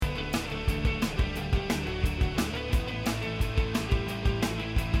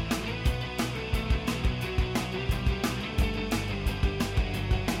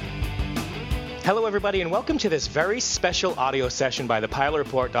Hello, everybody, and welcome to this very special audio session by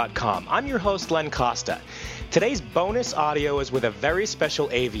thepilotreport.com. I'm your host, Len Costa. Today's bonus audio is with a very special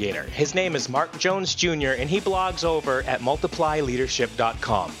aviator. His name is Mark Jones Jr., and he blogs over at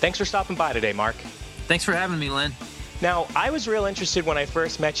multiplyleadership.com. Thanks for stopping by today, Mark. Thanks for having me, Len. Now, I was real interested when I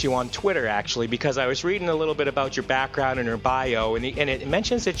first met you on Twitter, actually, because I was reading a little bit about your background and your bio, and it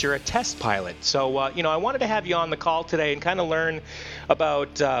mentions that you're a test pilot. So, I wanted to have you on the call today and kind of learn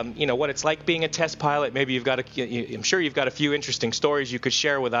about, what it's like being a test pilot. Maybe I'm sure you've got a few interesting stories you could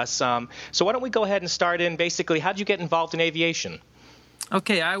share with us. So why don't we go ahead and start in, basically, how'd you get involved in aviation?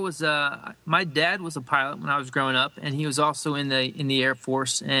 Okay, my dad was a pilot when I was growing up, and he was also in the Air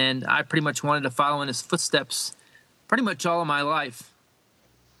Force, and I pretty much wanted to follow in his footsteps pretty much all of my life.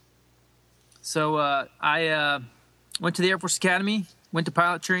 So I went to the Air Force Academy, went to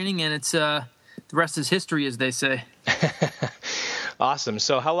pilot training, and it's the rest is history, as they say. Awesome.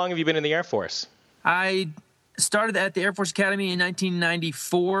 So how long have you been in the Air Force? I started at the Air Force Academy in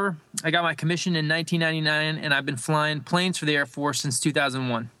 1994. I got my commission in 1999, and I've been flying planes for the Air Force since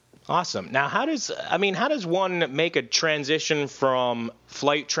 2001. Awesome. Now, how does one make a transition from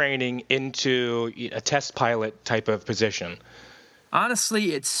flight training into a test pilot type of position?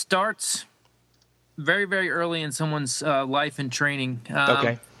 Honestly, it starts very, very early in someone's life and training.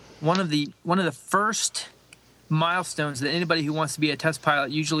 Okay. One of the first milestones that anybody who wants to be a test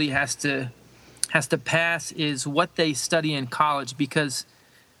pilot usually has to pass is what they study in college, because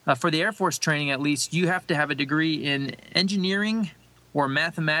for the Air Force training, at least, you have to have a degree in engineering or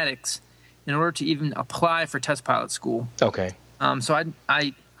mathematics in order to even apply for test pilot school. Okay. So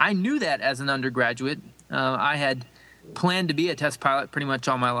I knew that as an undergraduate. I had planned to be a test pilot pretty much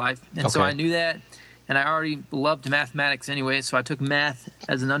all my life. And Okay. So I knew that, and I already loved mathematics anyway, so I took math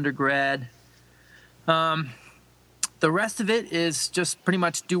as an undergrad. The rest of it is just pretty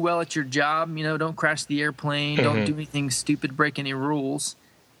much do well at your job. Don't crash the airplane, don't do anything stupid, break any rules.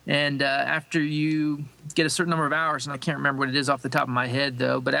 And after you get a certain number of hours, and I can't remember what it is off the top of my head,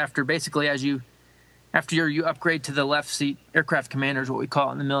 though, but after you upgrade to the left seat, aircraft commander is what we call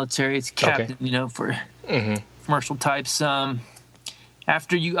it in the military. It's captain, Okay. For commercial types.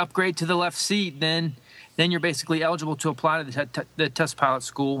 After you upgrade to the left seat, then you're basically eligible to apply to the test pilot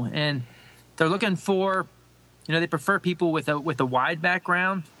school. And they're looking for, they prefer people with a wide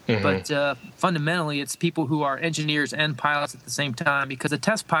background, but fundamentally it's people who are engineers and pilots at the same time, because a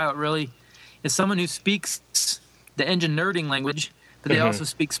test pilot really is someone who speaks the engine nerding language, but they also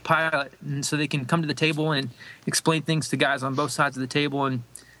speaks pilot, and so they can come to the table and explain things to guys on both sides of the table and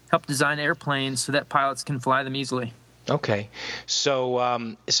help design airplanes so that pilots can fly them easily. Okay.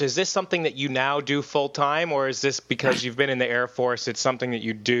 So is this something that you now do full time, or is this because you've been in the Air Force, it's something that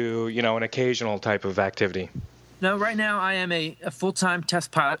you do, an occasional type of activity? No, right now I am a full-time test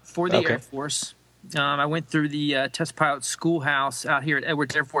pilot for the Air Force. I went through the test pilot schoolhouse out here at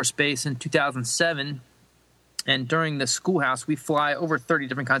Edwards Air Force Base in 2007. And during the schoolhouse, we fly over 30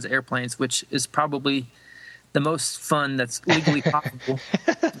 different kinds of airplanes, which is probably the most fun that's legally possible.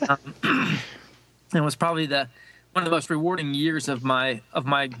 And was probably one of the most rewarding years of my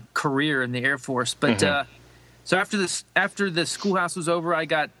career in the Air Force. But so after the schoolhouse was over, I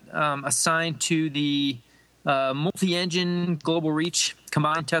got assigned to the multi-engine Global Reach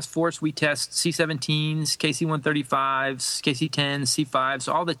Combined Test Force. We test C-17s, KC-135s, KC-10s, C-5s,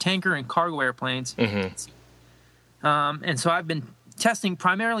 so all the tanker and cargo airplanes. And so I've been testing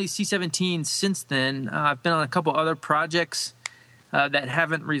primarily C-17s since then. I've been on a couple other projects that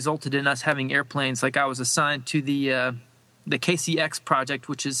haven't resulted in us having airplanes. Like I was assigned to the KCX project,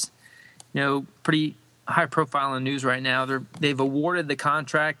 which is pretty high profile in the news right now. They've awarded the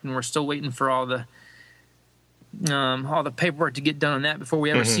contract, and we're still waiting for all the paperwork to get done on that before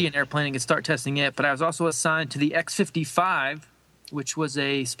we ever see an airplane and can start testing it. But I was also assigned to the X-55, which was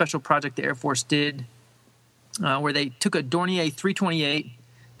a special project the Air Force did, where they took a Dornier 328,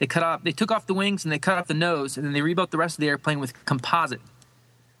 they took off the wings and they cut off the nose, and then they rebuilt the rest of the airplane with composite.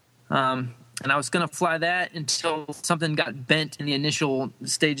 And I was going to fly that until something got bent in the initial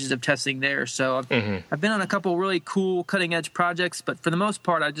stages of testing there. So I've been on a couple really cool cutting-edge projects, but for the most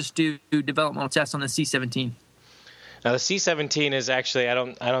part, I just do developmental tests on the C-17. Now, the C-17 is actually, I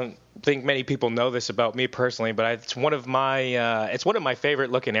don't think many people know this about me personally, but it's one of my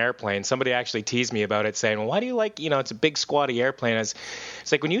favorite looking airplanes. Somebody actually teased me about it, saying, well, why do you like, it's a big squatty airplane. It's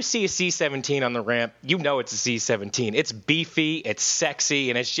like when you see a C-17 on the ramp, it's a C-17. It's beefy, it's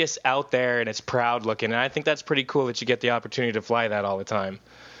sexy, and it's just out there, and it's proud looking. And I think that's pretty cool that you get the opportunity to fly that all the time.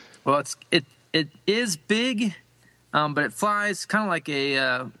 Well, it is big, but it flies kind of like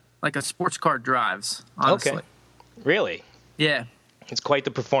a sports car drives, honestly. Okay. Really? Yeah. It's quite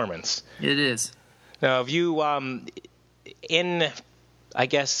the performance. It is. Now, have you in, I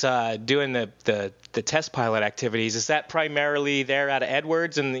guess, doing the test pilot activities, is that primarily there out of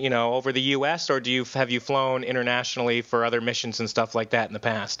Edwards and, over the U.S., or have you flown internationally for other missions and stuff like that in the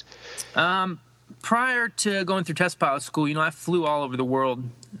past? Prior to going through test pilot school, I flew all over the world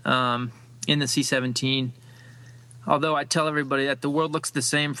in the C-17. Although I tell everybody that the world looks the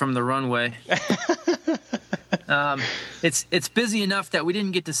same from the runway. It's busy enough that we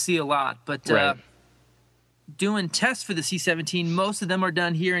didn't get to see a lot, but Right. Doing tests for the C-17, most of them are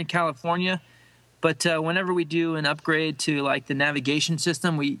done here in California. But whenever we do an upgrade to like the navigation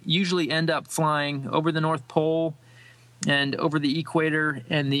system, we usually end up flying over the North Pole and over the equator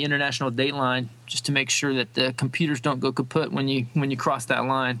and the international date line, just to make sure that the computers don't go kaput when you cross that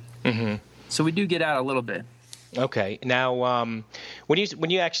line. Mm-hmm. So we do get out a little bit. Okay. Now, when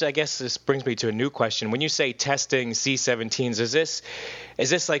you actually, I guess this brings me to a new question. When you say testing C-17s, is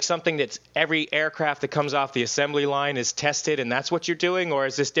this like something that's every aircraft that comes off the assembly line is tested, and that's what you're doing, or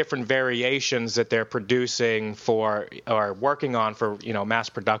is this different variations that they're producing for or working on for mass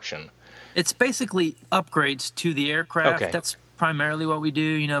production? It's basically upgrades to the aircraft. Okay. That's primarily what we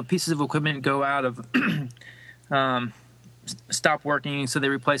do. Pieces of equipment go out of stop working, so they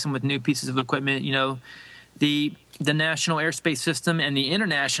replace them with new pieces of equipment. The National Airspace System and the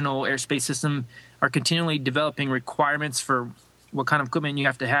International Airspace System are continually developing requirements for what kind of equipment you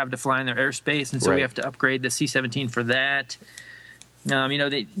have to fly in their airspace, and so Right. we have to upgrade the C-17 for that.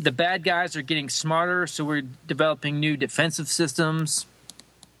 The bad guys are getting smarter, so we're developing new defensive systems.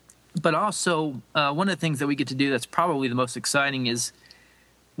 But also, one of the things that we get to do that's probably the most exciting is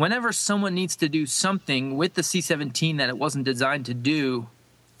whenever someone needs to do something with the C-17 that it wasn't designed to do,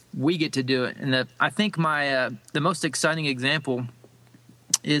 we get to do it. And I think the most exciting example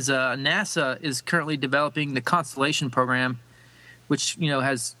is NASA is currently developing the Constellation program, which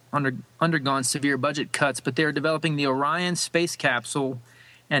has undergone severe budget cuts, but they're developing the Orion space capsule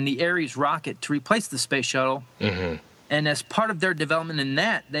and the Ares rocket to replace the space shuttle. Mm-hmm. And as part of their development in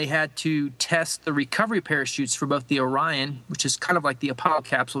that, they had to test the recovery parachutes for both the Orion, which is kind of like the Apollo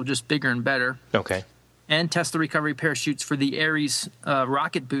capsule, just bigger and better. Okay. And test the recovery parachutes for the Ares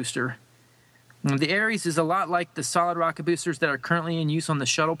rocket booster. The Ares is a lot like the solid rocket boosters that are currently in use on the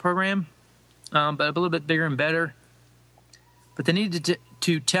shuttle program, but a little bit bigger and better. But they needed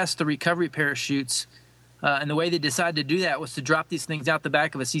to test the recovery parachutes, and the way they decided to do that was to drop these things out the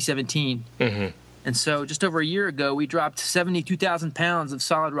back of a C-17. Mm-hmm. And so just over a year ago, we dropped 72,000 pounds of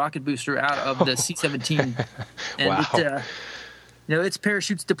solid rocket booster out of the C-17. And Wow. its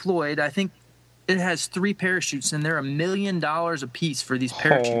parachutes deployed. I think it has 3 parachutes, and they're $1 million a piece for these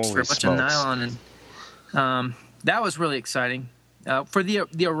parachutes for a bunch of nylon. And that was really exciting. For the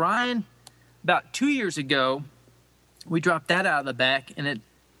Orion, about 2 years ago, we dropped that out of the back, and it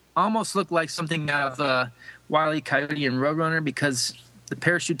almost looked like something out of Wile E. Coyote and Roadrunner because the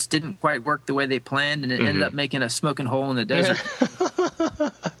parachutes didn't quite work the way they planned, and it ended up making a smoking hole in the desert.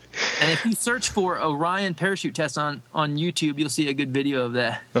 And if you search for Orion parachute test on YouTube, you'll see a good video of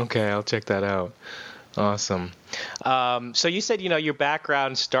that. Okay, I'll check that out. Awesome. So you said your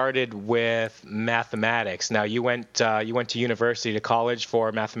background started with mathematics. Now you went to university, to college for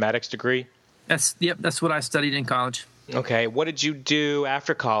a mathematics degree. That's what I studied in college. Okay, what did you do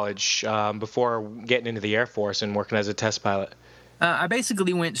after college before getting into the Air Force and working as a test pilot? I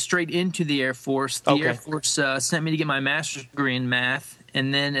basically went straight into the Air Force. The Air Force sent me to get my master's degree in math,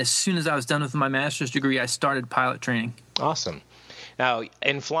 and then as soon as I was done with my master's degree, I started pilot training. Awesome. Now,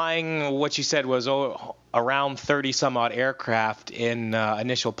 in flying, what you said was around 30-some-odd aircraft in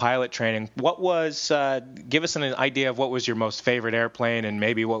initial pilot training. What was? Give us an idea of what was your most favorite airplane, and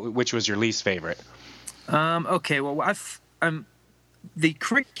maybe which was your least favorite. Okay, well, the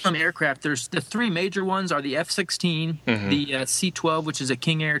curriculum aircraft, there's the 3 major ones are the F-16, the C-12, which is a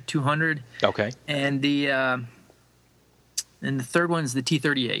King Air 200, okay, and the third one is the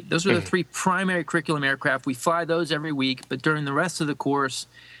T-38. Those are the 3 primary curriculum aircraft. We fly those every week, but during the rest of the course,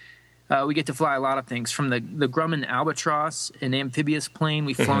 we get to fly a lot of things. From the Grumman Albatross, an amphibious plane,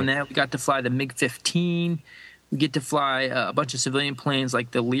 we've flown that. We got to fly the MiG-15. We get to fly a bunch of civilian planes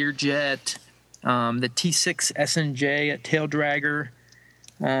like the Learjet, the T-6 SNJ, a tail dragger.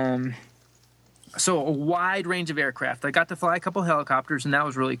 So a wide range of aircraft. I got to fly a couple helicopters, and that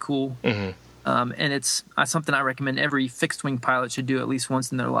was really cool. And it's something I recommend every fixed-wing pilot should do at least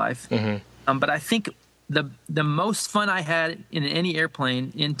once in their life. But I think the most fun I had in any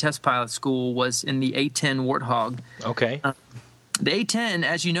airplane in test pilot school was in the A-10 Warthog. Okay. The A-10,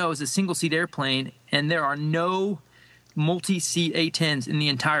 as you know, is a single-seat airplane, and there are no multi-seat A-10s in the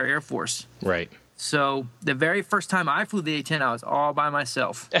entire Air Force. Right. So the very first time I flew the A-10, I was all by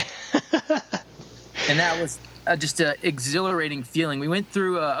myself. And that was just an exhilarating feeling. We went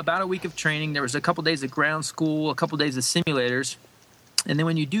through about a week of training. There was a couple days of ground school, a couple days of simulators. And then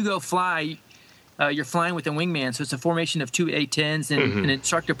when you do go fly, you're flying with a wingman. So it's a formation of two A-10s and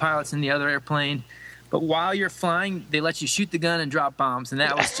instructor pilots in the other airplane. But while you're flying, they let you shoot the gun and drop bombs. And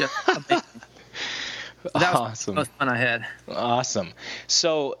that was just amazing. That was awesome. the most fun I had. Awesome.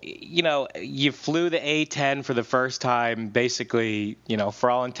 So, you flew the A-10 for the first time, basically,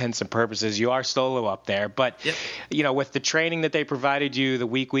 for all intents and purposes. You are solo up there. But, with the training that they provided you, the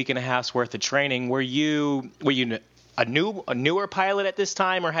week and a half's worth of training, were you a newer pilot at this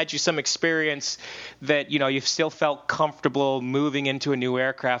time, or had you some experience that, you still felt comfortable moving into a new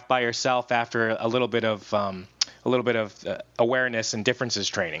aircraft by yourself after a little bit of awareness and differences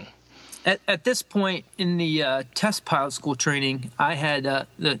training? At this point in the test pilot school training, I had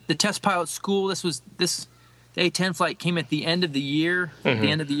the test pilot school. The A-10 flight came at the end of the year, the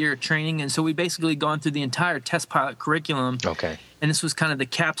end of the year of training, and so we basically gone through the entire test pilot curriculum. Okay. And this was kind of the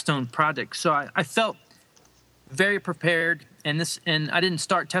capstone project. So I felt very prepared, and I didn't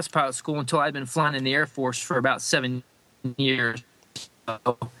start test pilot school until I'd been flying in the Air Force for about 7 years.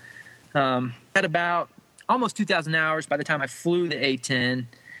 So, had about almost 2,000 hours by the time I flew the A-10.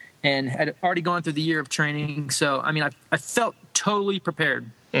 And had already gone through the year of training. So, I mean, I felt totally prepared.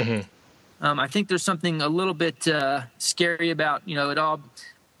 I think there's something a little bit scary about,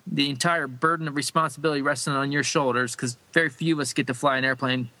 the entire burden of responsibility resting on your shoulders, because very few of us get to fly an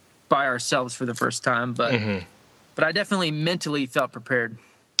airplane by ourselves for the first time. But I definitely mentally felt prepared.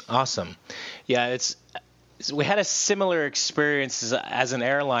 Awesome. Yeah, we had a similar experience as an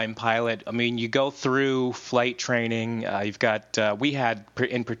airline pilot. I mean, you go through flight training. We had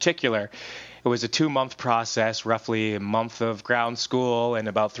in particular, it was a 2-month process, roughly a month of ground school and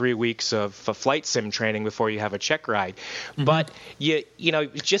about 3 weeks of flight sim training before you have a check ride. But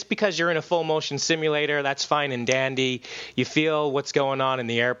just because you're in a full motion simulator, that's fine and dandy. You feel what's going on in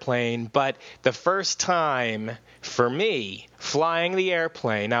the airplane. But the first time for me flying the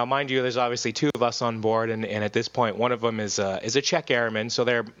airplane, now mind you, there's obviously 2 of us on board, and at this point one of them is a check airman, so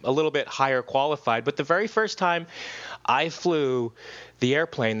they're a little bit higher qualified. But the very first time I flew the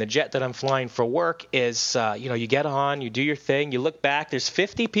airplane, the jet that I'm flying for work, is, you get on, you do your thing, you look back, there's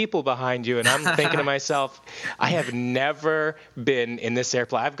 50 people behind you, and I'm thinking to myself, I have never been in this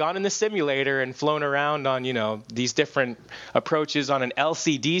airplane. I've gone in the simulator and flown around on, these different approaches on an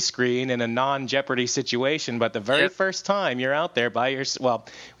LCD screen in a non-Jeopardy situation, but the very first time you're out there by yourself,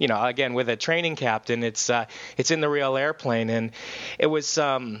 again, with a training captain, it's in the real airplane, and it was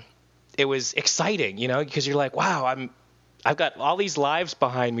exciting, because you're like, wow, I've got all these lives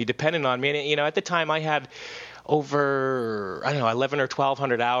behind me depending on me. And, at the time I had over, 11 or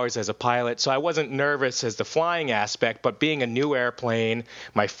 1,200 hours as a pilot. So I wasn't nervous as the flying aspect, but being a new airplane,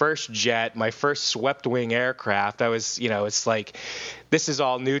 my first jet, my first swept wing aircraft, I was, it's like, this is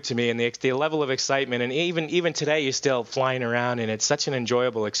all new to me. And the level of excitement, and even today you're still flying around, and it's such an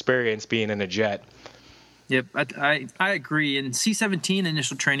enjoyable experience being in a jet. Yep, I agree. In C-17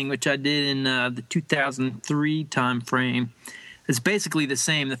 initial training, which I did in the 2003 time frame, it's basically the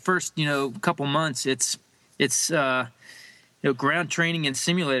same. The first couple months, it's ground training and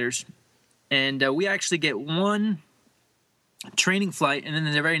simulators, and we actually get one training flight, and then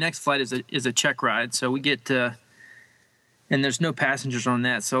the very next flight is a check ride. So we get and there's no passengers on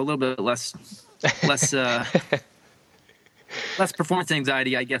that, so a little bit less less performance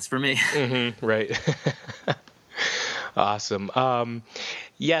anxiety, I guess, for me. Right. Awesome.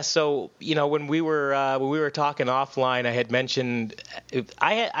 So when we were talking offline, I had mentioned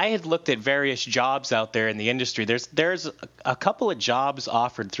I had looked at various jobs out there in the industry. There's a couple of jobs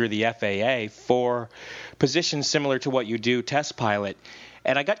offered through the FAA for positions similar to what you do, test pilot.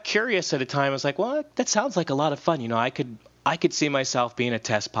 And I got curious at a time. I was like, well, that sounds like a lot of fun. I could see myself being a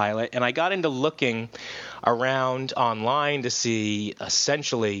test pilot, and I got into looking around online to see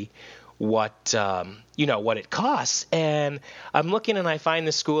essentially what it costs. And I'm looking, and I find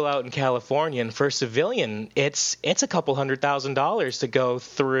this school out in California, and for a civilian, it's a couple $100,000 to go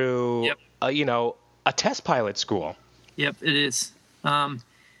through, a test pilot school. Yep, it is.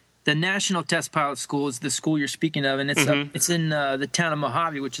 The National Test Pilot School is the school you're speaking of, and it's in the town of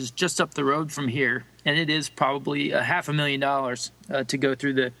Mojave, which is just up the road from here, and it is probably $500,000 to go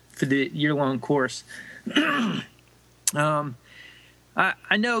through for the year-long course. I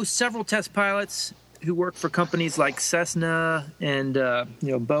know several test pilots who work for companies like Cessna and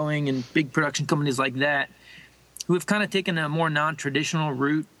Boeing and big production companies like that, who have kind of taken a more non-traditional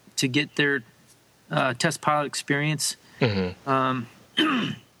route to get their test pilot experience.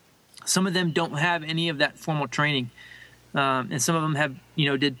 Some of them don't have any of that formal training. And some of them have,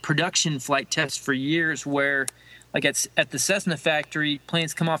 did production flight tests for years where, like at the Cessna factory,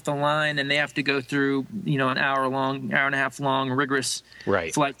 planes come off the line and they have to go through, an hour and a half long, rigorous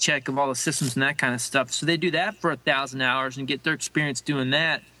flight check of all the systems and that kind of stuff. So they do that for 1,000 hours and get their experience doing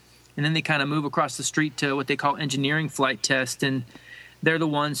that. And then they kind of move across the street to what they call engineering flight test. And they're the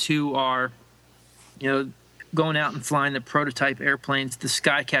ones who are, going out and flying the prototype airplanes. The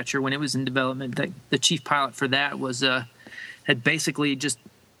Skycatcher, when it was in development, the chief pilot for that was had basically just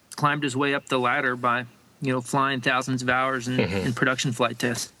climbed his way up the ladder by flying thousands of hours in production flight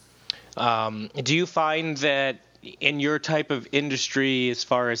tests. Do you find that in your type of industry, as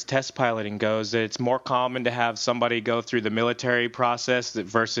far as test piloting goes, that it's more common to have somebody go through the military process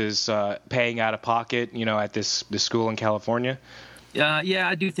versus paying out of pocket, at this school in California? Yeah,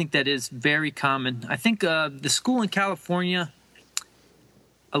 I do think that is very common. I think the school in California,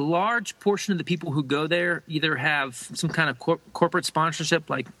 a large portion of the people who go there either have some kind of corporate sponsorship,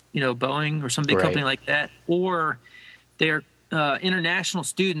 like Boeing or some big company like that, or they're international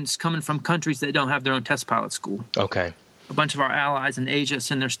students coming from countries that don't have their own test pilot school. Okay. A bunch of our allies in Asia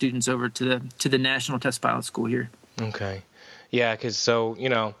send their students over to the national test pilot school here. Okay. Yeah, because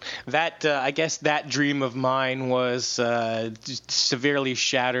that I guess that dream of mine was severely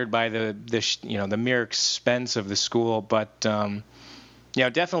shattered by the mere expense of the school, but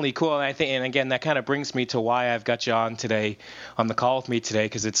definitely cool. And and again, that kind of brings me to why I've got you on the call with me today,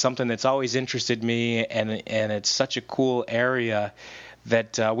 because it's something that's always interested me, and it's such a cool area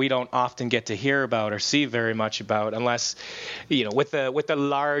that we don't often get to hear about or see very much about, unless with the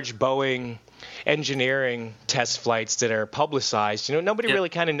large Boeing engineering test flights that are publicized. Nobody really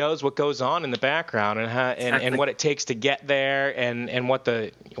kind of knows what goes on in the background and what it takes to get there and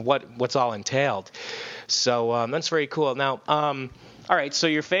what's all entailed. So that's very cool. Now, all right. So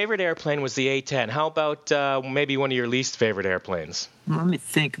your favorite airplane was the A-10. How about maybe one of your least favorite airplanes? Let me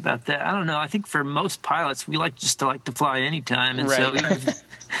think about that. I don't know. I think for most pilots, we like to fly anytime, and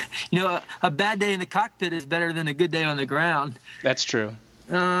so a bad day in the cockpit is better than a good day on the ground. That's true.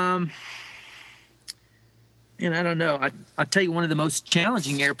 And I don't know. I'll tell you, one of the most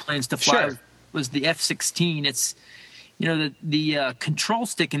challenging airplanes to fly was the F-16. It's, the control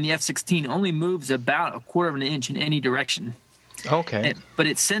stick in the F-16 only moves about 1/4 of an inch in any direction. Okay. But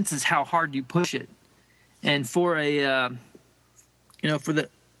it senses how hard you push it. And for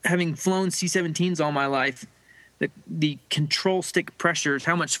having flown C-17s all my life, the control stick pressures,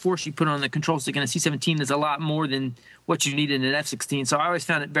 how much force you put on the control stick in a C-17 is a lot more than what you need in an F-16. So I always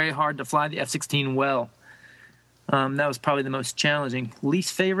found it very hard to fly the F-16 well. That was probably the most challenging.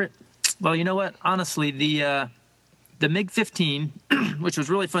 Least favorite? Well, you know what? Honestly, the MiG-15, which was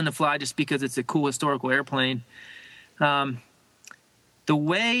really fun to fly just because it's a cool historical airplane, the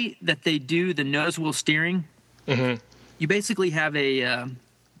way that they do the nose wheel steering, you basically have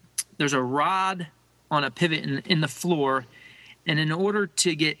there's a rod on a pivot in the floor, and in order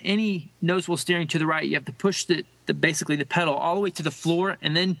to get any nose wheel steering to the right, you have to push basically the pedal all the way to the floor,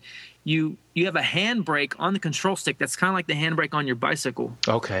 and then you have a handbrake on the control stick that's kind of like the handbrake on your bicycle.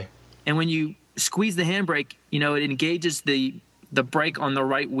 Okay. And when you squeeze the handbrake, it engages the brake on the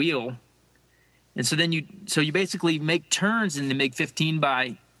right wheel. And so then you basically make turns in the MiG-15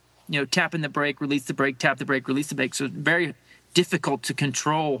 by, tapping the brake, release the brake, tap the brake, release the brake. So it's very difficult to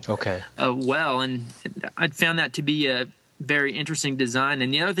control well. And I found that to be a very interesting design.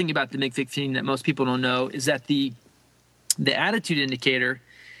 And the other thing about the MiG-15 that most people don't know is that the attitude indicator,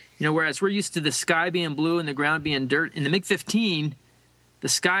 whereas we're used to the sky being blue and the ground being dirt, in the MiG-15, the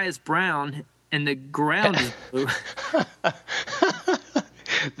sky is brown and the ground is blue.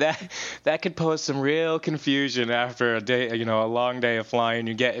 That could pose some real confusion after a day, a long day of flying.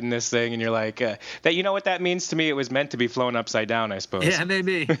 You get in this thing and you're like, what that means to me? It was meant to be flown upside down, I suppose. Yeah,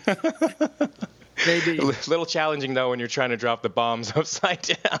 maybe. Maybe. A little challenging though when you're trying to drop the bombs upside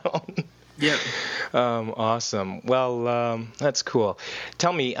down. Yep. Awesome. Well, that's cool.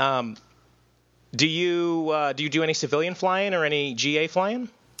 Tell me, do you do any civilian flying or any GA flying?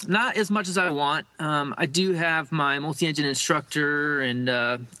 Not as much as I want. I do have my multi-engine instructor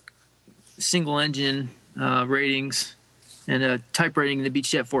and single engine ratings and a type rating in the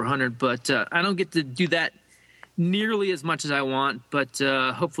Beechjet 400, but I don't get to do that nearly as much as I want, but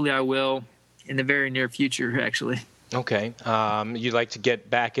hopefully I will in the very near future, actually. Okay. You'd like to get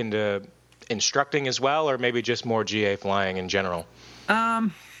back into instructing as well, or maybe just more GA flying in general?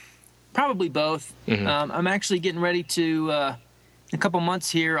 Probably both. Mm-hmm. I'm actually getting ready to, in a couple months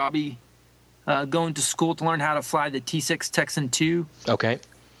here, I'll be going to school to learn how to fly the T6 Texan II. Okay.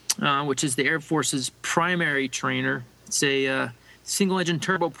 Which is the Air Force's primary trainer. It's a single-engine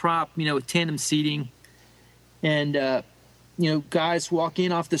turboprop, with tandem seating. And guys walk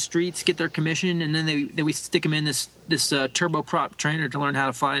in off the streets, get their commission, and then we stick them in this turboprop trainer to learn how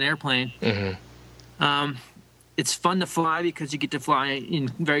to fly an airplane. Mm-hmm. It's fun to fly because you get to fly in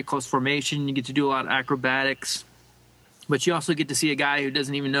very close formation. You get to do a lot of acrobatics, but you also get to see a guy who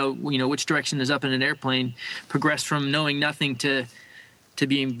doesn't even know which direction is up in an airplane progress from knowing nothing to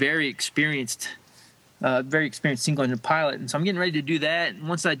being very experienced single engine pilot. And so I'm getting ready to do that. And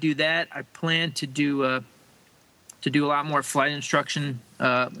once I do that, I plan to do a lot more flight instruction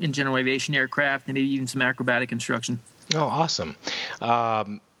in general aviation aircraft, and maybe even some acrobatic instruction. Oh, awesome.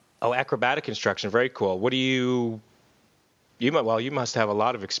 Acrobatic instruction, very cool. What do you must have a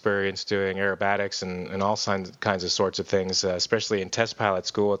lot of experience doing aerobatics and all kinds of sorts of things, especially in test pilot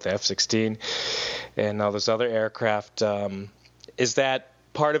school at the F-16 and all those other aircraft. Is that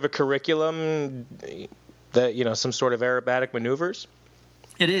part of a curriculum that, some sort of aerobatic maneuvers?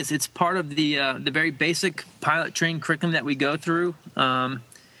 It is. It's part of the very basic pilot training curriculum that we go through. And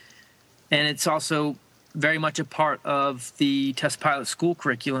it's also very much a part of the test pilot school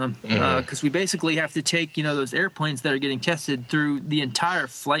curriculum because we basically have to take, those airplanes that are getting tested through the entire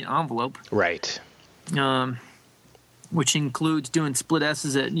flight envelope. Right. Which includes doing split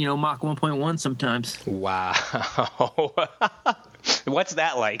S's at, Mach 1.1 sometimes. Wow. What's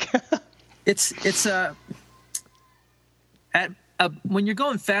that like? It's when you're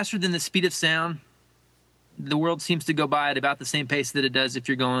going faster than the speed of sound, the world seems to go by at about the same pace that it does if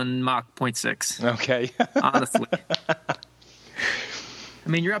you're going Mach 0.6. Okay. Honestly. I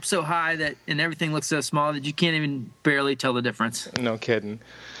mean, you're up so high and everything looks so small that you can't even barely tell the difference. No kidding.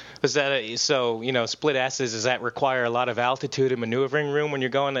 Is that split S's, does that require a lot of altitude and maneuvering room when you're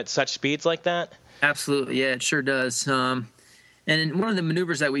going at such speeds like that? Absolutely. Yeah, it sure does. And in one of the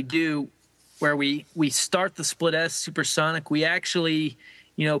maneuvers that we do where we start the split S supersonic, we actually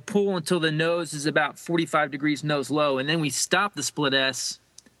pull until the nose is about 45 degrees nose low, and then we stop the split S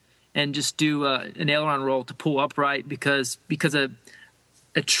and just do an aileron roll to pull upright because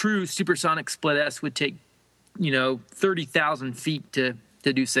a true supersonic split S would take 30,000 feet to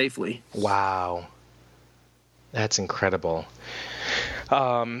do safely. Wow, that's incredible.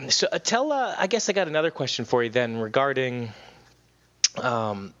 So I guess I got another question for you then regarding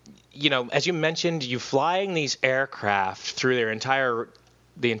as you mentioned, you flying these aircraft through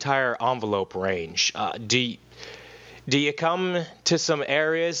the entire envelope range. Do you come to some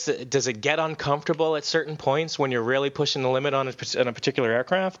areas? Does it get uncomfortable at certain points when you're really pushing the limit on a particular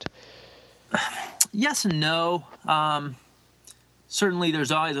aircraft? Yes and no. Certainly,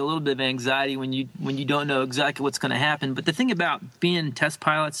 there's always a little bit of anxiety when you don't know exactly what's going to happen. But the thing about being test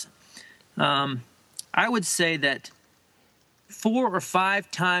pilots, I would say that 4 or 5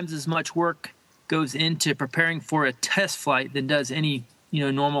 times as much work goes into preparing for a test flight than does any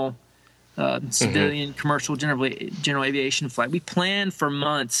normal civilian commercial general aviation flight. We plan for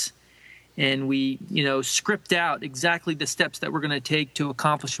months, and we script out exactly the steps that we're going to take to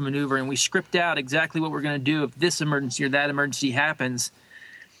accomplish a maneuver, and we script out exactly what we're going to do if this emergency or that emergency happens.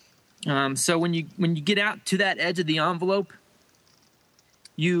 So when you get out to that edge of the envelope,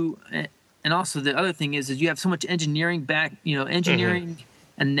 and also the other thing is you have so much engineering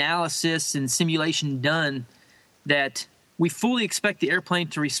analysis and simulation done that we fully expect the airplane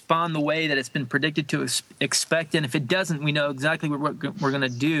to respond the way that it's been predicted to expect. And if it doesn't, we know exactly what we're going to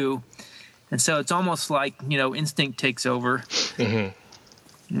do. And so it's almost like, instinct takes over.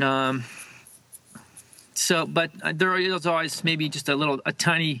 Mm-hmm. But there is always maybe just a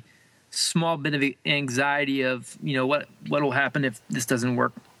tiny, small bit of anxiety of, what will happen if this doesn't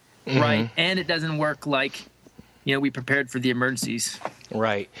work. Mm-hmm. Right, and it doesn't work like, we prepared for the emergencies.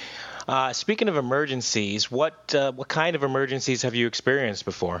 Right. Speaking of emergencies, what kind of emergencies have you experienced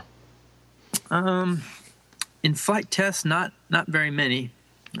before? In flight tests, not very many.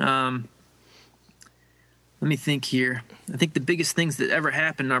 Let me think here. I think the biggest things that ever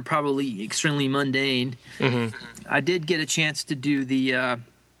happened are probably extremely mundane. Mm-hmm. I did get a chance to do the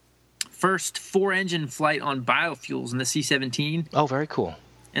first 4-engine flight on biofuels in the C-17. Oh, very cool.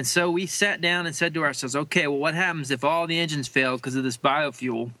 And so we sat down and said to ourselves, okay, well, what happens if all the engines fail because of this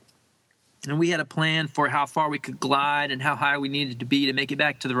biofuel? And we had a plan for how far we could glide and how high we needed to be to make it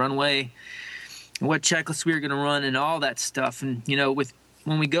back to the runway, and what checklists we were going to run and all that stuff. And,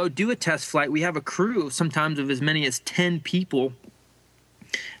 when we go do a test flight, we have a crew sometimes of as many as 10 people,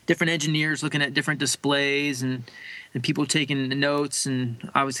 different engineers looking at different displays and people taking the notes, and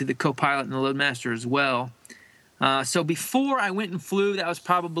obviously the co-pilot and the loadmaster as well. So before I went and flew, that was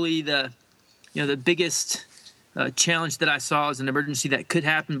probably the biggest challenge that I saw as an emergency that could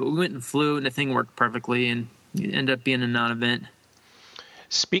happen. But we went and flew, and the thing worked perfectly, and it ended up being a non-event.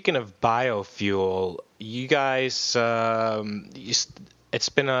 Speaking of biofuel, you guys, it's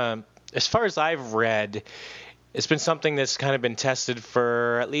been as far as I've read, it's been something that's kind of been tested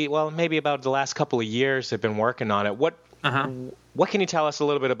for at least, well, maybe about the last couple of years. They've been working on it. What can you tell us a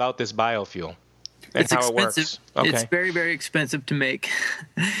little bit about this biofuel and it's how expensive. it works? Okay. It's very, very expensive to make.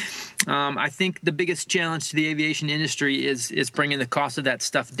 I think the biggest challenge to the aviation industry is bringing the cost of that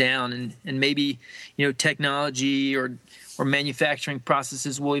stuff down, and maybe technology or manufacturing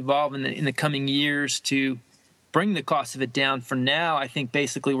processes will evolve in the coming years to bring the cost of it down. For now, I think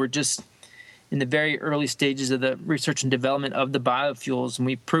basically we're just in the very early stages of the research and development of the biofuels, and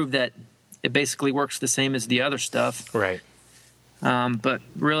we proved that it basically works the same as the other stuff. Right. But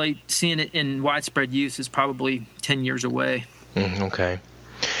really seeing it in widespread use is probably 10 years away. Okay.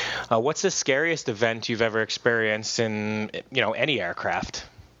 What's the scariest event you've ever experienced in, any aircraft?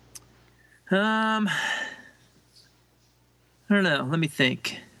 I don't know. Let me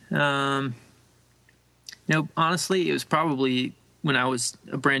think. Honestly, it was probably when I was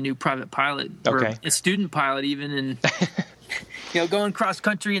a brand new private pilot, or a student pilot even, and going cross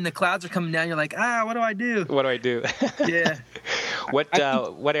country and the clouds are coming down. You're like, what do I do? What do I do? Yeah.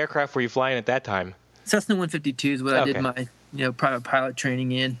 What aircraft were you flying at that time? Cessna 152 is what I did my private pilot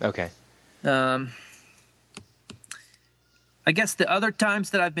training in. Okay. I guess the other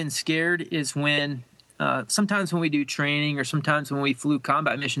times that I've been scared is when sometimes when we do training, or sometimes when we flew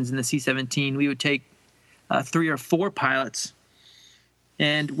combat missions in the C-17, we would take 3 or 4 pilots.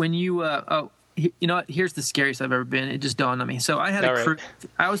 And when here's the scariest I've ever been. It just dawned on me. So I had a crew.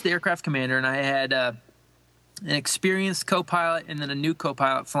 I was the aircraft commander, and I had an experienced co-pilot and then a new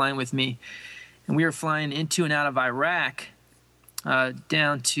co-pilot flying with me. And we were flying into and out of Iraq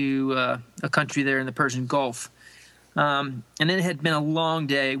down to a country there in the Persian Gulf. And it had been a long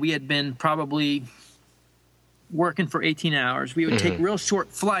day. We had been probably working for 18 hours. We would take real short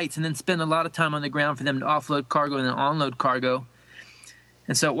flights and then spend a lot of time on the ground for them to offload cargo and then onload cargo.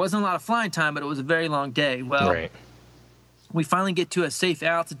 And so it wasn't a lot of flying time, but it was a very long day. Well, we finally get to a safe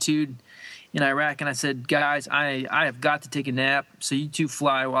altitude in Iraq, and I said, guys, I have got to take a nap, so you two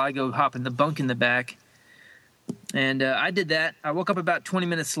fly while I go hop in the bunk in the back. And I did that. I woke up about 20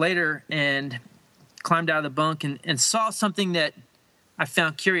 minutes later and climbed out of the bunk and saw something that I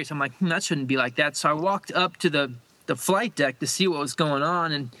found curious. I'm like, that shouldn't be like that. So I walked up to the flight deck to see what was going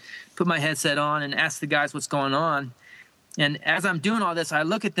on and put my headset on and asked the guys what's going on. And as I'm doing all this, I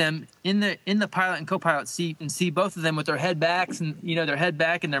look at them in the pilot and co-pilot seat and see both of them with their head backs and their head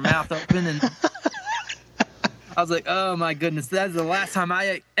back and their mouth open. And I was like, oh my goodness, that's the last time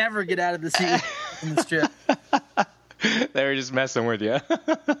I ever get out of the seat in the strip. They were just messing with you.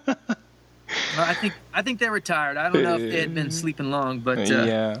 Well, I think they were tired. I don't know if they had been sleeping long, but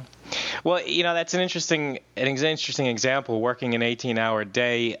yeah. Well, that's an interesting example. Working an 18-hour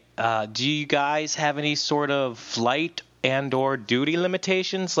day. Do you guys have any sort of flight and/or duty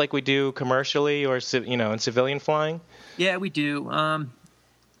limitations like we do commercially or in civilian flying? Yeah, we do.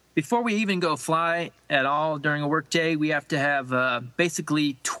 Before we even go fly at all during a work day, we have to have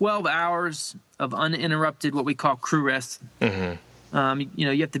basically 12 hours of uninterrupted what we call crew rest. Mm-hmm.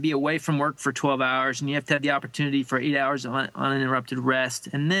 You have to be away from work for 12 hours, and you have to have the opportunity for 8 hours of uninterrupted rest.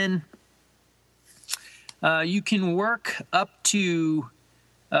 And then you can work up to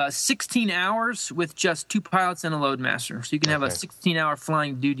 16 hours with just 2 pilots and a load master. So you can have a 16-hour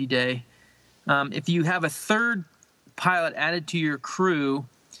flying duty day. If you have a third pilot added to your crew,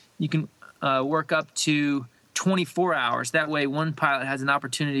 you can work up to 24 hours. That way, one pilot has an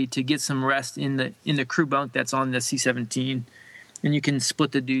opportunity to get some rest in the crew bunk that's on the C-17, and you can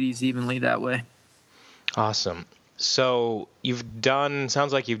split the duties evenly that way. Awesome. So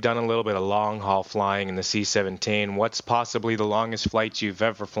sounds like you've done a little bit of long-haul flying in the C-17. What's possibly the longest flight you've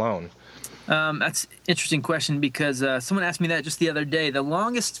ever flown? That's an interesting question because someone asked me that just the other day. The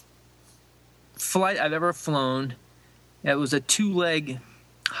longest flight I've ever flown, it was a 2-leg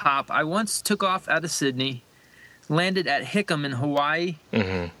hop. I once took off out of Sydney, landed at Hickam in Hawaii,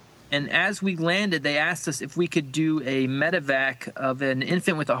 and as we landed, they asked us if we could do a medevac of an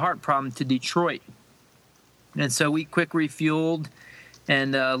infant with a heart problem to Detroit. And so we quick refueled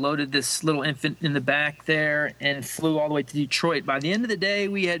and loaded this little infant in the back there and flew all the way to Detroit. By the end of the day,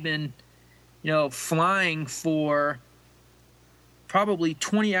 we had been, flying for probably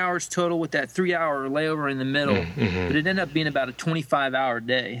 20 hours total with that 3-hour layover in the middle. Mm-hmm. But it ended up being about a 25-hour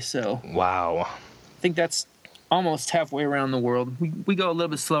day. So wow, I think that's almost halfway around the world. We go a little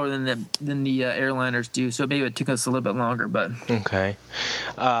bit slower than the airliners do, so maybe it took us a little bit longer. But okay,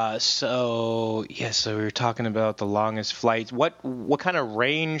 so we were talking about the longest flights. What kind of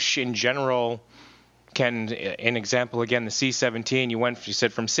range in general an example again, the C-17, you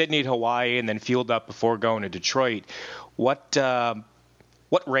said from Sydney to Hawaii and then fueled up before going to Detroit. What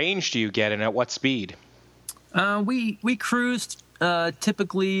range do you get and at what speed? We cruised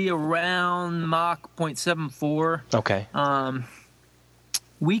typically around Mach 0.74. Okay.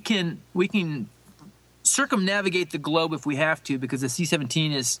 We can circumnavigate the globe if we have to, because the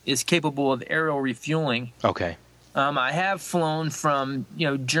C-17 is capable of aerial refueling. Okay. I have flown from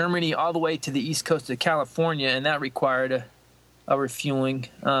Germany all the way to the east coast of California, and that required a refueling.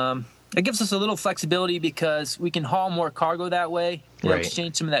 It gives us a little flexibility because we can haul more cargo that way, right.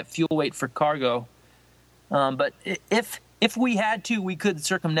 Exchange some of that fuel weight for cargo. But if we had to, we could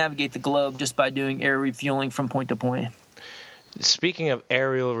circumnavigate the globe just by doing air refueling from point to point. Speaking of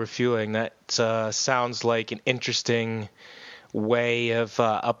aerial refueling, that sounds like an interesting way of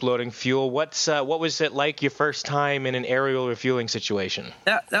uploading fuel. What was it like your first time in an aerial refueling situation?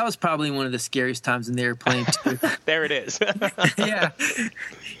 That was probably one of the scariest times in the airplane too. There it is.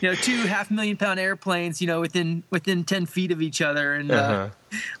 Yeah, 2 500,000-pound airplanes, within 10 feet of each other, and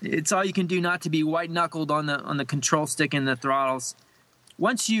it's all you can do not to be white knuckled on the control stick and the throttles.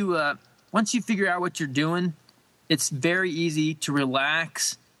 Once you figure out what you're doing, it's very easy to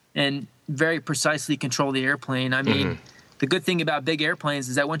relax and very precisely control the airplane. I mean, the good thing about big airplanes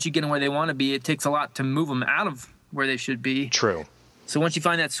is that once you get them where they want to be, it takes a lot to move them out of where they should be. True. So once you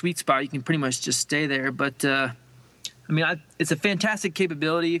find that sweet spot, you can pretty much just stay there. But, it's a fantastic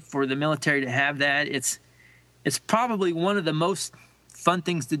capability for the military to have that. It's probably one of the most fun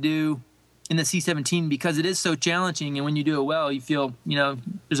things to do in the C-17 because it is so challenging. And when you do it well, you feel,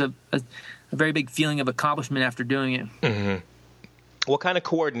 there's a very big feeling of accomplishment after doing it. Mm-hmm. What kind of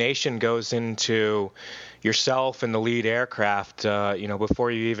coordination goes into yourself and the lead aircraft,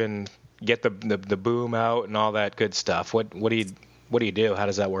 before you even get the boom out and all that good stuff? What do you do? How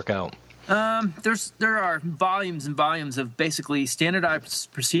does that work out? There are volumes and volumes of basically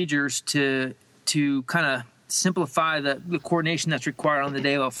standardized procedures to kind of simplify the coordination that's required on the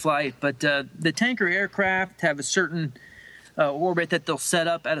day of a flight. But the tanker aircraft have a certain orbit that they'll set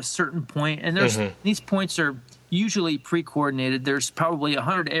up at a certain point, and these points are usually pre-coordinated. There's probably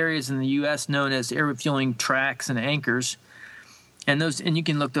 100 areas in the U.S. known as air refueling tracks and anchors, and you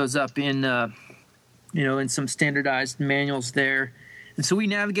can look those up in in some standardized manuals there. And so we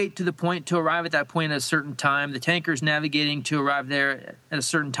navigate to the point to arrive at that point at a certain time. The tanker's navigating to arrive there at a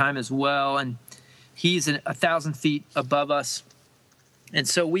certain time as well, and he's 1,000 feet above us. And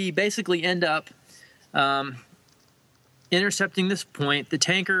so we basically end up intercepting this point. The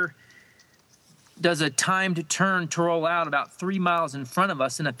tanker does a timed turn to roll out about 3 miles in front of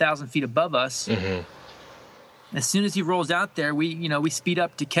us and 1,000 feet above us. Mm-hmm. As soon as he rolls out there, we speed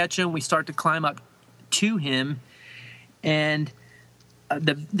up to catch him. We start to climb up to him, and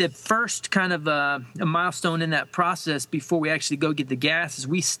the first kind of a milestone in that process before we actually go get the gas is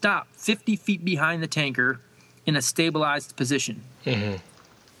we stop 50 feet behind the tanker in a stabilized position. Mm-hmm.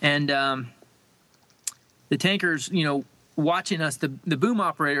 And the tanker's, watching us, the boom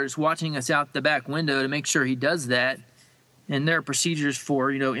operator is watching us out the back window to make sure he does that. And there are procedures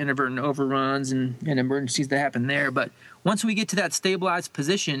for, inadvertent overruns and emergencies that happen there. But once we get to that stabilized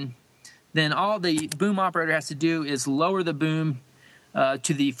position, then all the boom operator has to do is lower the boom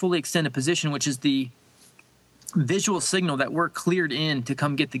to the fully extended position, which is the visual signal that we're cleared in to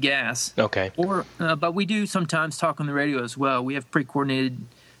come get the gas. Okay. But we do sometimes talk on the radio as well. We have pre-coordinated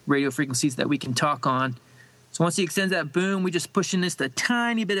radio frequencies that we can talk on. So once he extends that boom, we just push in just a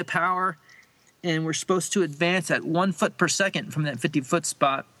tiny bit of power, and we're supposed to advance at 1 foot per second from that 50-foot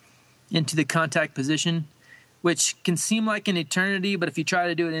spot into the contact position, which can seem like an eternity, but if you try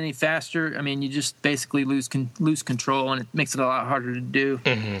to do it any faster, you just basically lose control, and it makes it a lot harder to do.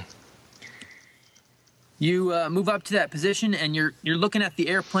 Mm-hmm. You move up to that position, and you're looking at the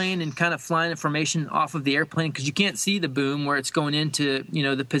airplane and kind of flying information off of the airplane because you can't see the boom where it's going into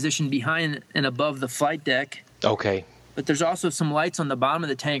the position behind and above the flight deck. Okay. But there's also some lights on the bottom of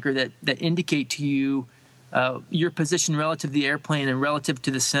the tanker that indicate to you your position relative to the airplane and relative to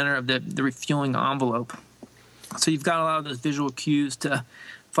the center of the refueling envelope. So you've got a lot of those visual cues to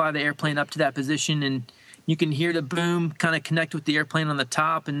fly the airplane up to that position, and you can hear the boom kind of connect with the airplane on the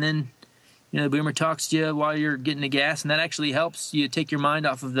top, and then the boomer talks to you while you're getting the gas, and that actually helps you take your mind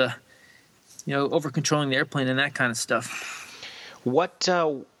off of the over controlling the airplane and that kind of stuff.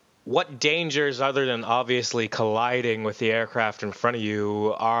 What dangers, other than obviously colliding with the aircraft in front of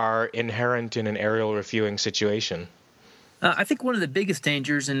you, are inherent in an aerial refueling situation? I think one of the biggest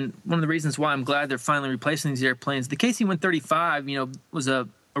dangers, and one of the reasons why I'm glad they're finally replacing these airplanes, the KC-135, was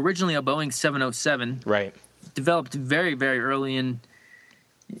originally a Boeing 707. Right. Developed very, very early in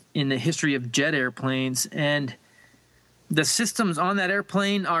in the history of jet airplanes, and the systems on that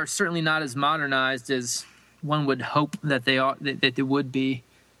airplane are certainly not as modernized as one would hope that they would be.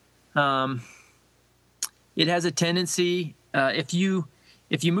 It has a tendency, if you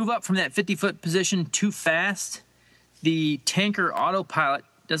move up from that 50-foot position too fast, the tanker autopilot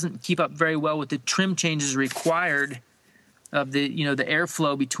doesn't keep up very well with the trim changes required of the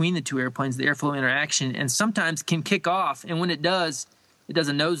airflow between the two airplanes, the airflow interaction, and sometimes can kick off. And when it does a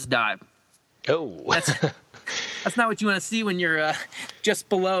nosedive. Oh, that's not what you want to see when you're just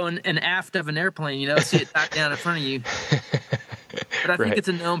below an aft of an airplane. See it knock down in front of you. But I think it's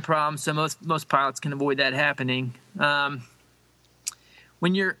a known problem, so most pilots can avoid that happening.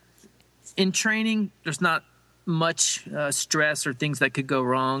 When you're in training, there's not much stress or things that could go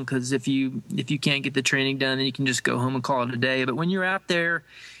wrong, because if you can't get the training done, then you can just go home and call it a day. But when you're out there,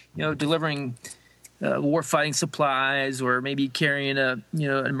 delivering warfighting supplies, or maybe carrying an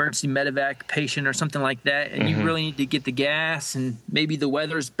emergency medevac patient or something like that, and you really need to get the gas, and maybe the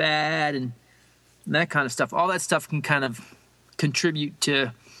weather's bad and that kind of stuff. All that stuff can kind of contribute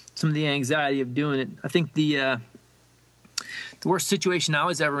to some of the anxiety of doing it. I think the worst situation I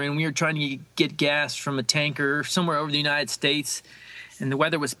was ever in, we were trying to get gas from a tanker somewhere over the United States, and the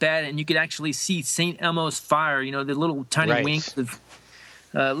weather was bad, and you could actually see St. Elmo's fire, the little tiny winks of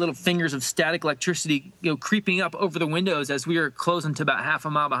little fingers of static electricity, creeping up over the windows as we were closing to about half a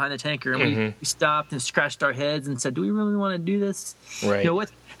mile behind the tanker, and we stopped and scratched our heads and said, "Do we really want to do this?" Right.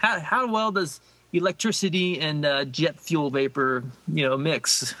 How well does electricity and jet fuel vapor,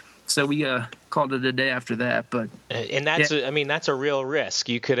 mix? So we called it a day after that. But that's a real risk.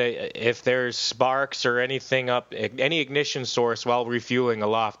 You could, if there's sparks or anything up, any ignition source while refueling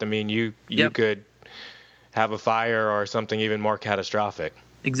aloft, you could have a fire or something even more catastrophic.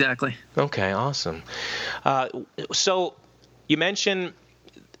 Exactly. Okay, awesome. So you mentioned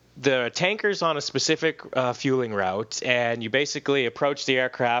the tanker's on a specific fueling route, and you basically approach the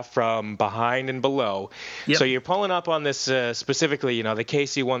aircraft from behind and below. Yep. So you're pulling up on this specifically, the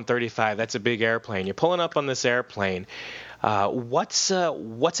KC-135. That's a big airplane. You're pulling up on this airplane. What's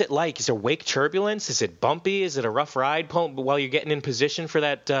it like? Is there wake turbulence? Is it bumpy? Is it a rough ride while you're getting in position for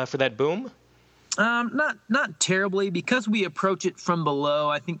that boom? Not terribly, because we approach it from below.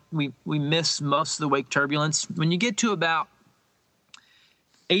 I think we miss most of the wake turbulence. When you get to about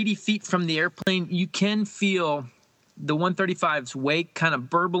 80 feet from the airplane, you can feel the 135's wake kind of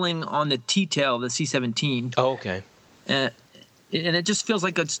burbling on the T-tail of the C-17. Oh, okay. And it just feels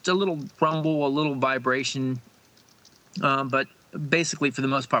like it's a little rumble, a little vibration. But basically, for the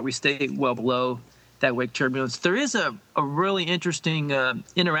most part, we stay well below that wake turbulence. There is a really interesting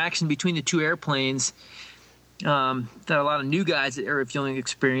interaction between the two airplanes that a lot of new guys at air refueling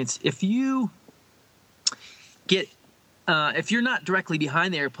experience. If you're not directly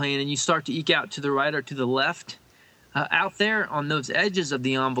behind the airplane and you start to eke out to the right or to the left, out there on those edges of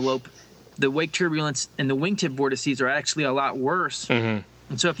the envelope, the wake turbulence and the wingtip vortices are actually a lot worse. And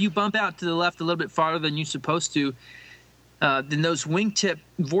so if you bump out to the left a little bit farther than you're supposed to, then those wingtip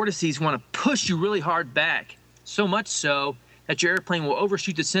vortices want to push you really hard back, so much so that your airplane will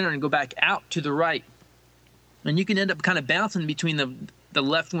overshoot the center and go back out to the right. And you can end up kind of bouncing between the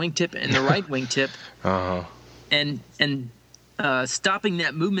left wingtip and the right wingtip. And stopping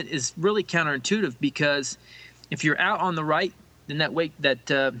that movement is really counterintuitive, because if you're out on the right, then that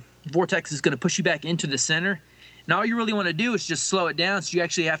vortex is going to push you back into the center. And all you really want to do is just slow it down, so you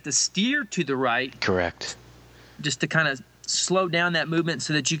actually have to steer to the right. Correct. Just to kind of slow down that movement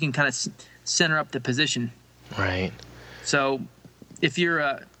so that you can kind of center up the position. Right. So if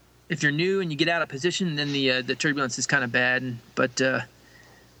you're new and you get out of position, then the turbulence is kind of bad. But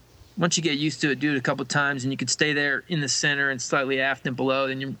once you get used to it, do it a couple of times, and you can stay there in the center and slightly aft and below,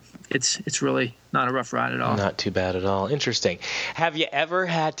 then it's really not a rough ride at all. Not too bad at all. Interesting. Have you ever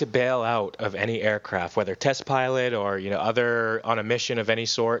had to bail out of any aircraft, whether test pilot or other on a mission of any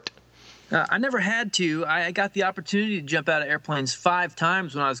sort? I never had to. I got the opportunity to jump out of airplanes 5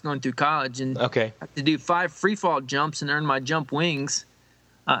 times when I was going through college, and I had to do 5 free fall jumps and earn my jump wings.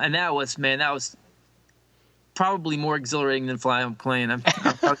 And that was probably more exhilarating than flying a plane. I'm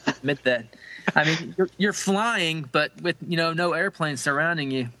proud to admit that. I mean, you're flying, but with no airplanes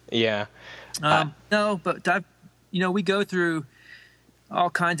surrounding you. Yeah. No, but we go through all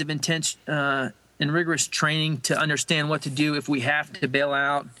kinds of intense and rigorous training to understand what to do if we have to bail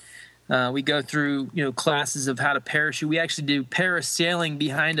out. We go through classes of how to parachute. We actually do parasailing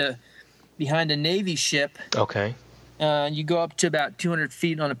behind a Navy ship. Okay. You go up to about 200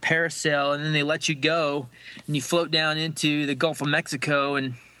 feet on a parasail, and then they let you go, and you float down into the Gulf of Mexico,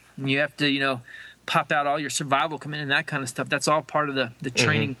 and you have to pop out all your survival equipment and that kind of stuff. That's all part of the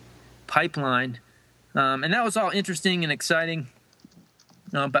training pipeline. And that was all interesting and exciting.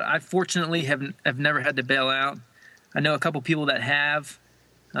 But I fortunately have never had to bail out. I know a couple people that have.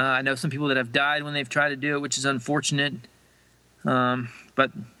 I know some people that have died when they've tried to do it, which is unfortunate.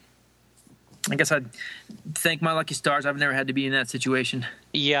 But I guess I'd thank my lucky stars. I've never had to be in that situation.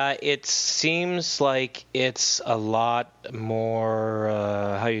 Yeah, it seems like it's a lot more,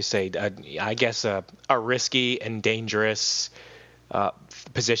 I guess a risky and dangerous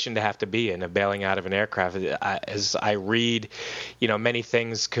position to have to be in, of bailing out of an aircraft. As I read, many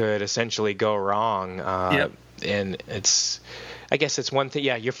things could essentially go wrong. Yep. And I guess it's one thing.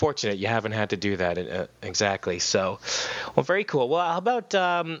 Yeah, you're fortunate you haven't had to do that exactly. So, well, very cool. Well, how about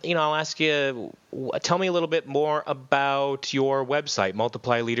I'll ask you. Tell me a little bit more about your website,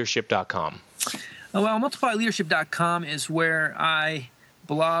 multiplyleadership.com. Well, multiplyleadership.com is where I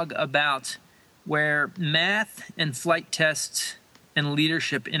blog about where math and flight tests and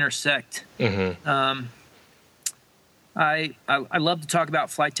leadership intersect. Mm-hmm. I love to talk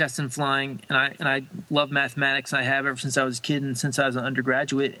about flight tests and flying, and I love mathematics. I have ever since I was a kid and since I was an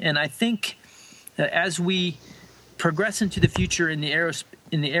undergraduate. And I think that as we progress into the future in the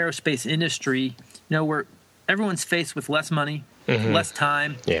aerospace industry, where everyone's faced with less money, less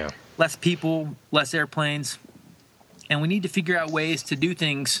time, less people, less airplanes, and we need to figure out ways to do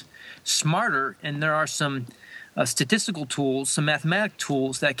things smarter. And there are some statistical tools, some mathematic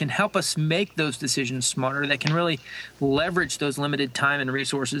tools that can help us make those decisions smarter, that can really leverage those limited time and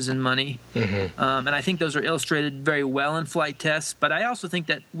resources and money. And I think those are illustrated very well in flight tests. But I also think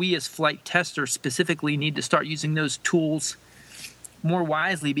that we as flight testers specifically need to start using those tools more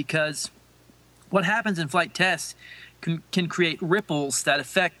wisely, because what happens in flight tests can create ripples that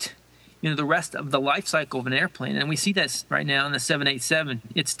affect the rest of the life cycle of an airplane. And we see this right now in the 787.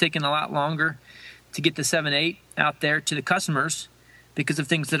 It's taken a lot longer to get the 787 out there to the customers because of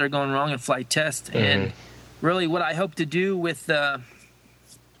things that are going wrong in flight tests. And really what I hope to do with that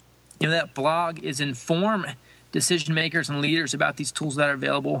blog is inform decision makers and leaders about these tools that are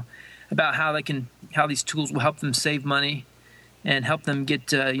available, about how these tools will help them save money and help them get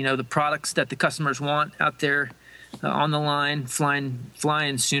the products that the customers want out there on the line,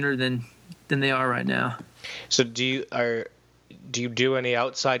 flying sooner than they are right now. So do you do any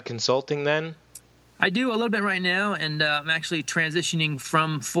outside consulting then? I do a little bit right now, and I'm actually transitioning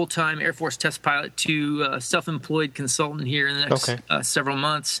from full-time Air Force test pilot to self-employed consultant here in the next several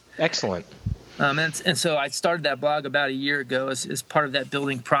months. Excellent. And so I started that blog about a year ago as part of that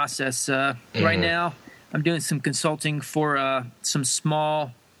building process. Right now, I'm doing some consulting for some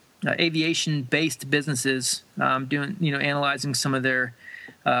small aviation-based businesses. I'm doing, analyzing some of their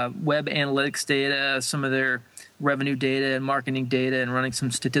web analytics data, some of their revenue data and marketing data, and running some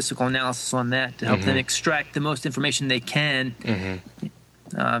statistical analysis on that to help them extract the most information they can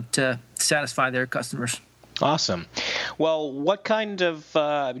to satisfy their customers. Awesome. Well, what kind of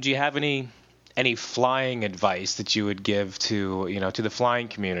do you have any flying advice that you would give to to the flying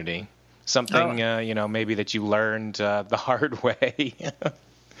community? Something maybe that you learned the hard way.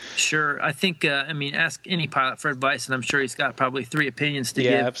 Sure. I think, ask any pilot for advice, and I'm sure he's got probably 3 opinions to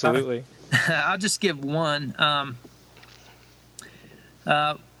give. Yeah, absolutely. I'll just give one.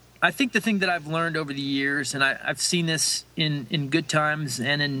 I think the thing that I've learned over the years, and I've seen this in good times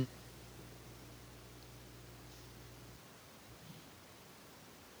and in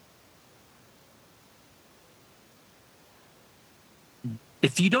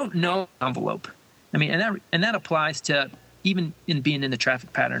if you don't know envelope, and that applies to even in being in the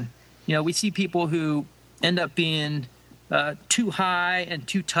traffic pattern. We see people who end up being too high and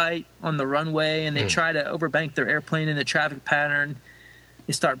too tight on the runway, and they try to overbank their airplane in the traffic pattern.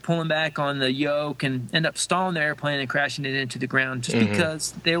 They start pulling back on the yoke and end up stalling their airplane and crashing it into the ground just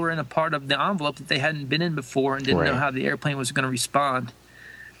because they were in a part of the envelope that they hadn't been in before and didn't know how the airplane was going to respond.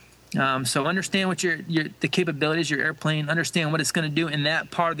 So understand what the capabilities of your airplane, understand what it's going to do in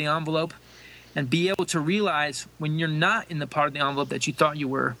that part of the envelope, and be able to realize when you're not in the part of the envelope that you thought you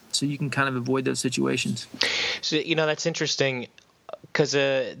were, so you can kind of avoid those situations. So, that's interesting, because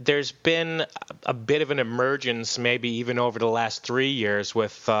there's been a bit of an emergence, maybe even over the last 3 years,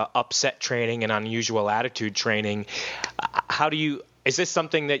 with upset training and unusual attitude training. Is this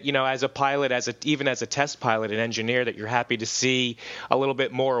something that, as a pilot, even as a test pilot and engineer, that you're happy to see a little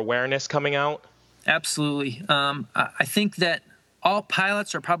bit more awareness coming out? Absolutely. I think that all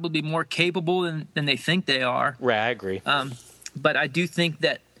pilots are probably more capable than they think they are. Right, I agree. But I do think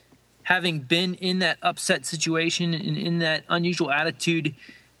that having been in that upset situation and in that unusual attitude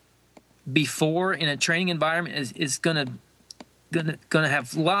before in a training environment is going to gonna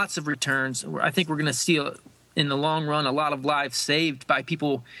have lots of returns. I think we're gonna see in the long run a lot of lives saved by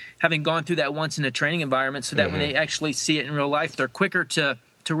people having gone through that once in a training environment, so that when they actually see it in real life, they're quicker to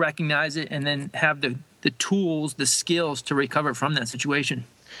recognize it and then have the tools, the skills to recover from that situation.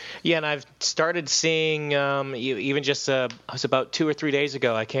 Yeah, and I've started seeing, even just it was about 2 or 3 days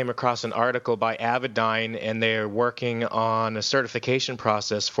ago, I came across an article by Avidyne, and they're working on a certification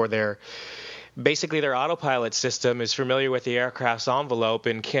process for basically their autopilot system is familiar with the aircraft's envelope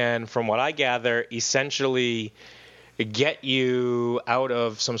and can, from what I gather, essentially get you out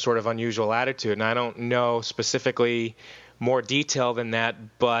of some sort of unusual attitude. And I don't know specifically more detail than that,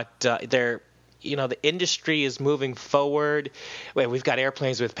 but the industry is moving forward. We've got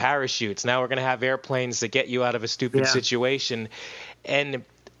airplanes with parachutes. Now we're going to have airplanes that get you out of a stupid situation. And,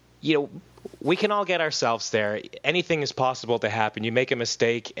 we can all get ourselves there. Anything is possible to happen. You make a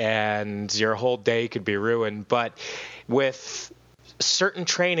mistake and your whole day could be ruined. But with certain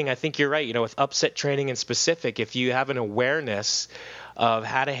training, I think you're right. With upset training in specific, if you have an awareness of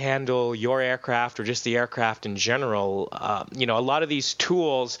how to handle your aircraft or just the aircraft in general, a lot of these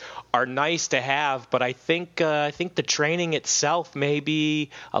tools are nice to have, but I think the training itself may be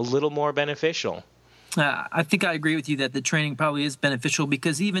a little more beneficial. I think I agree with you that the training probably is beneficial,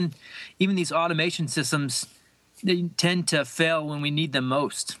 because even these automation systems, they tend to fail when we need them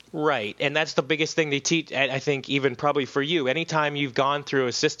most. Right, and that's the biggest thing they teach, I think, even probably for you. Anytime you've gone through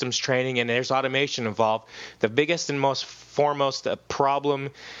a systems training and there's automation involved, the biggest and most foremost problem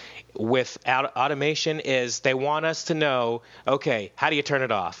with automation is they want us to know, okay, how do you turn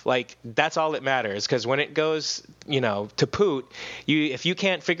it off? Like, that's all that matters, because when it goes, to poot, if you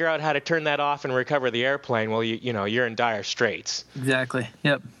can't figure out how to turn that off and recover the airplane, well, you're in dire straits. Exactly.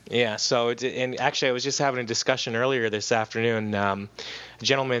 Yep. Yeah. So, and actually, I was just having a discussion earlier this afternoon. A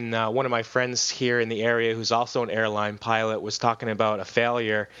gentleman, one of my friends here in the area, who's also an airline pilot, was talking about a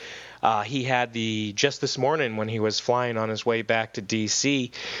failure. He had just this morning when he was flying on his way back to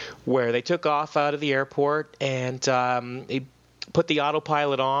D.C., where they took off out of the airport, and he put the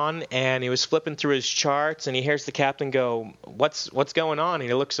autopilot on, and he was flipping through his charts, and he hears the captain go, what's going on? And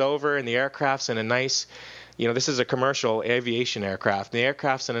he looks over, and the aircraft's in a nice, this is a commercial aviation aircraft. The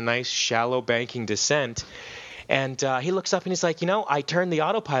aircraft's in a nice shallow banking descent. And he looks up and he's like, I turned the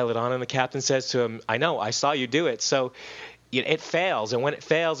autopilot on, and the captain says to him, I know, I saw you do it. So it fails, and when it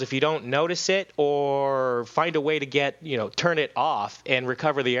fails, if you don't notice it or find a way to turn it off and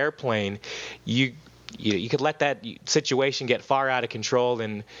recover the airplane, you could let that situation get far out of control.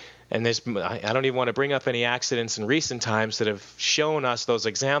 And there's, I don't even want to bring up any accidents in recent times that have shown us those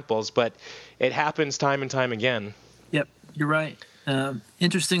examples, but it happens time and time again. Yep, you're right.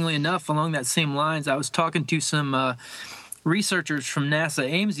 Interestingly enough, along that same lines, I was talking to some researchers from NASA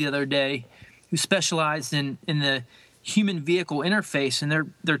Ames the other day who specialized in the human vehicle interface, and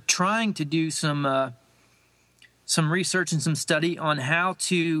they're trying to do some research and some study on how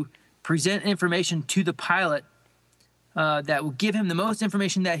to present information to the pilot that will give him the most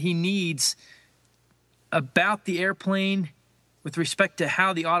information that he needs about the airplane with respect to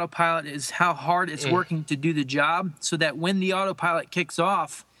how the autopilot is, how hard it's working to do the job, so that when the autopilot kicks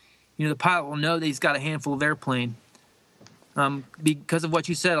off, the pilot will know that he's got a handful of airplane. Because of what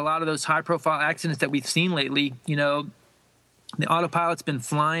you said, a lot of those high-profile accidents that we've seen lately, the autopilot's been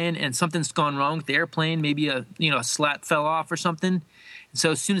flying and something's gone wrong with the airplane. Maybe a slat fell off or something. And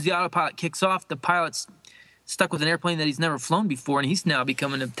so as soon as the autopilot kicks off, the pilot's stuck with an airplane that he's never flown before, and he's now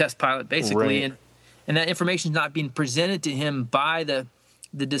becoming a test pilot basically. Right. And that information is not being presented to him by the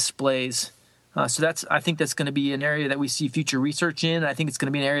displays. So I think that's going to be an area that we see future research in. I think it's going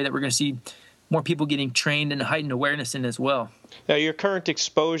to be an area that we're going to see more people getting trained and heightened awareness in as well. Now, your current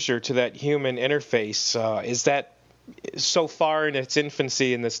exposure to that human interface, is that so far in its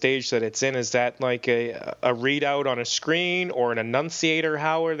infancy, in the stage that it's in, is that like a readout on a screen or an annunciator?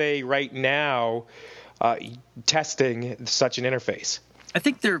 How are they right now testing such an interface? I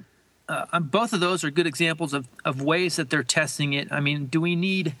think they're both of those are good examples of ways that they're testing it. I mean, do we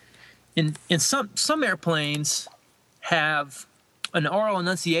need in some airplanes have an oral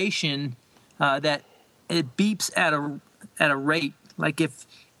enunciation that it beeps at a rate. Like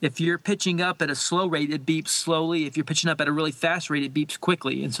if you're pitching up at a slow rate, it beeps slowly. If you're pitching up at a really fast rate, it beeps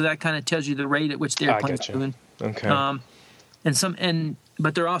quickly. And so that kind of tells you the rate at which the airplane's moving. Okay.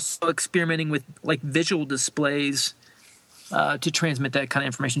 But they're also experimenting with like visual displays to transmit that kind of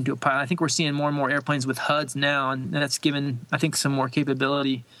information to a pilot. I think we're seeing more and more airplanes with HUDs now, and that's given, I think, some more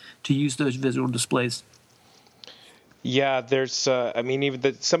capability to use those visual displays. Yeah, there's, I mean,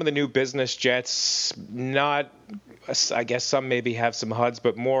 even some of the new business jets, not, I guess some maybe have some HUDs,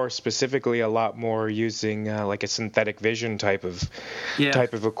 but more specifically, a lot more using like a synthetic vision type of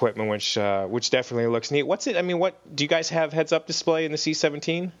equipment, which definitely looks neat. What's it? I mean, what do you guys have heads-up display in the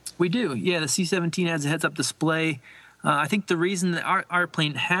C-17? We do. Yeah, the C-17 has a heads-up display. I think the reason that our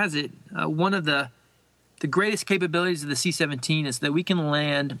airplane has it, one of the greatest capabilities of the C-17 is that we can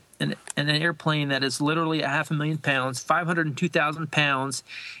land an airplane that is literally 500,000 pounds, 502,000 pounds,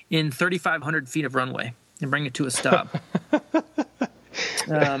 in 3,500 feet of runway and bring it to a stop.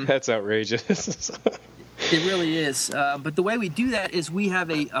 That's outrageous. It really is. But the way we do that is we have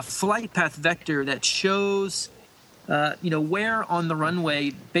a flight path vector that shows, where on the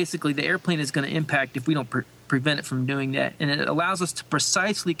runway basically the airplane is going to impact if we don't prevent it from doing that. And it allows us to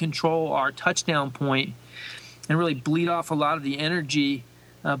precisely control our touchdown point and really bleed off a lot of the energy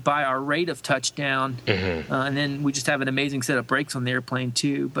by our rate of touchdown. Mm-hmm. And then we just have an amazing set of brakes on the airplane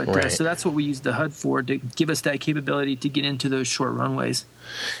too. But right. So that's what we use the HUD for, to give us that capability to get into those short runways.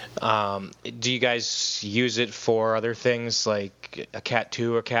 Do you guys use it for other things like a Cat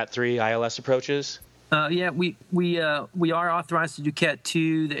 2 or Cat 3 ILS approaches? Yeah, we are authorized to do Cat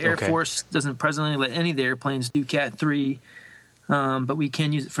 2. The Air Force doesn't presently let any of the airplanes do Cat 3, but we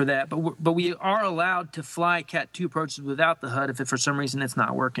can use it for that. But we are allowed to fly Cat 2 approaches without the HUD if for some reason it's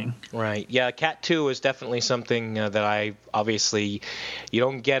not working. Right. Yeah, Cat 2 is definitely something that you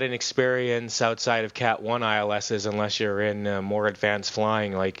don't get an experience outside of Cat 1 ILSs unless you're in more advanced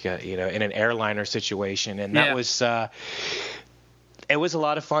flying, like in an airliner situation, and that was. It was a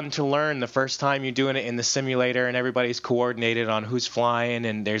lot of fun to learn the first time you're doing it in the simulator, and everybody's coordinated on who's flying.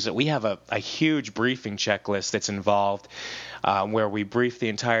 And we have a huge briefing checklist that's involved, where we brief the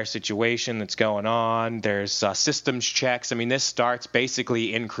entire situation that's going on. There's systems checks. I mean, this starts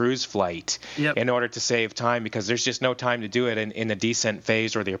basically in cruise flight in order to save time, because there's just no time to do it in the descent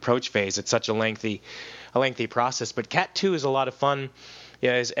phase or the approach phase. It's such a lengthy process. But Cat 2 is a lot of fun.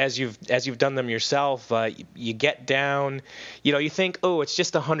 Yeah, as you've done them yourself, you get down, you think, oh, it's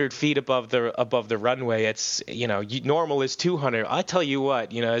just 100 feet above the runway. It's normal is 200. I tell you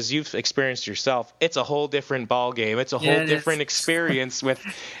what, as you've experienced yourself, it's a whole different ball game. It's a whole different experience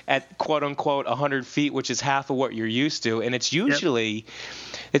at quote unquote 100 feet, which is half of what you're used to, and it's usually.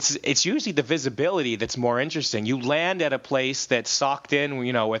 It's usually the visibility that's more interesting. You land at a place that's socked in,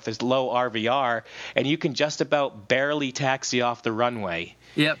 with this low RVR, and you can just about barely taxi off the runway.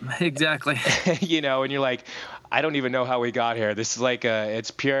 Yep, exactly. And you're like, I don't even know how we got here. This is like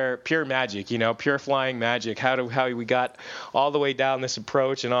it's pure magic, pure flying magic. How we got all the way down this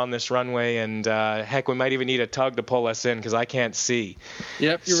approach and on this runway, and heck, we might even need a tug to pull us in because I can't see.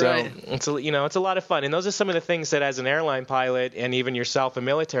 Yep, you're right. It's a lot of fun, and those are some of the things that, as an airline pilot and even yourself, a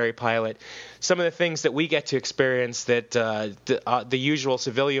military pilot, some of the things that we get to experience that the usual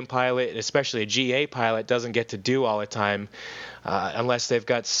civilian pilot, especially a GA pilot, doesn't get to do all the time. Unless they've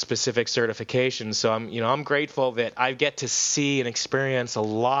got specific certifications. So I'm grateful that I get to see and experience a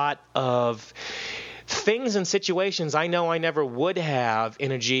lot of things and situations I know I never would have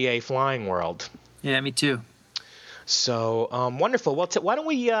in a GA flying world. Yeah, me too. So wonderful. Well, why don't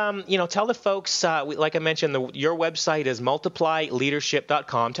we, tell the folks, like I mentioned, your website is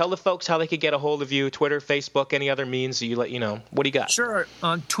multiplyleadership.com. Tell the folks how they could get a hold of you, Twitter, Facebook, any other means that what do you got? Sure.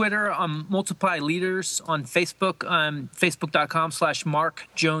 On Twitter, Multiply Leaders. On Facebook, facebook.com/Mark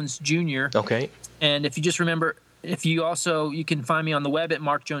Jones Jr. Okay. And if you just remember, you can find me on the web at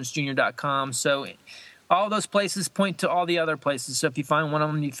markjonesjr.com. So all those places point to all the other places. So if you find one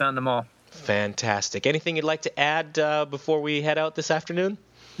of them, you found them all. Fantastic. Anything you'd like to add before we head out this afternoon?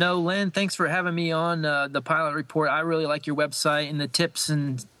 No, Len, thanks for having me on the Pilot Report. I really like your website and the tips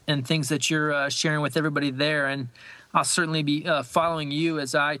and things that you're sharing with everybody there. And I'll certainly be following you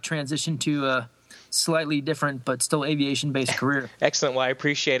as I transition to a slightly different but still aviation-based career. Excellent. Well, I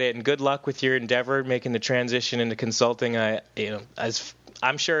appreciate it, and good luck with your endeavor making the transition into consulting.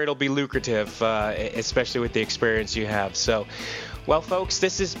 I'm sure it'll be lucrative, especially with the experience you have. So, well, folks,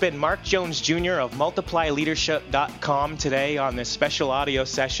 this has been Mark Jones Jr. of MultiplyLeadership.com today on this special audio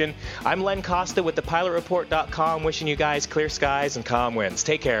session. I'm Len Costa with thepilоtreport.com, wishing you guys clear skies and calm winds.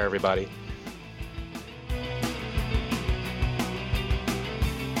 Take care, everybody.